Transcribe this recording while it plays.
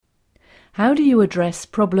How do you address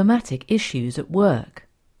problematic issues at work?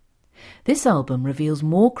 This album reveals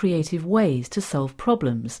more creative ways to solve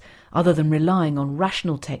problems other than relying on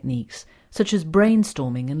rational techniques such as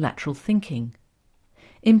brainstorming and lateral thinking.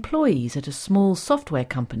 Employees at a small software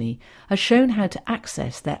company are shown how to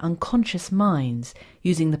access their unconscious minds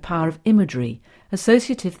using the power of imagery,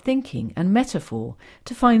 associative thinking and metaphor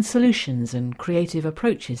to find solutions and creative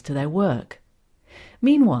approaches to their work.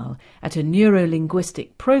 Meanwhile, at a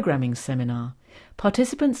neuro-linguistic programming seminar,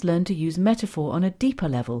 participants learn to use metaphor on a deeper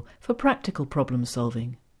level for practical problem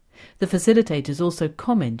solving. The facilitators also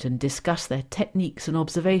comment and discuss their techniques and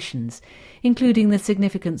observations, including the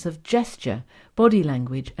significance of gesture, body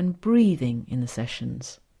language and breathing in the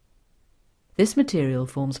sessions. This material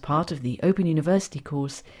forms part of the Open University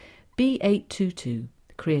course B822,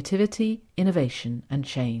 Creativity, Innovation and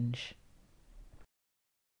Change.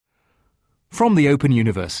 From the Open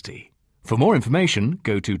University. For more information,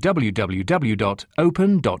 go to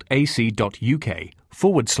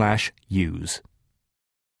www.open.ac.uk/use.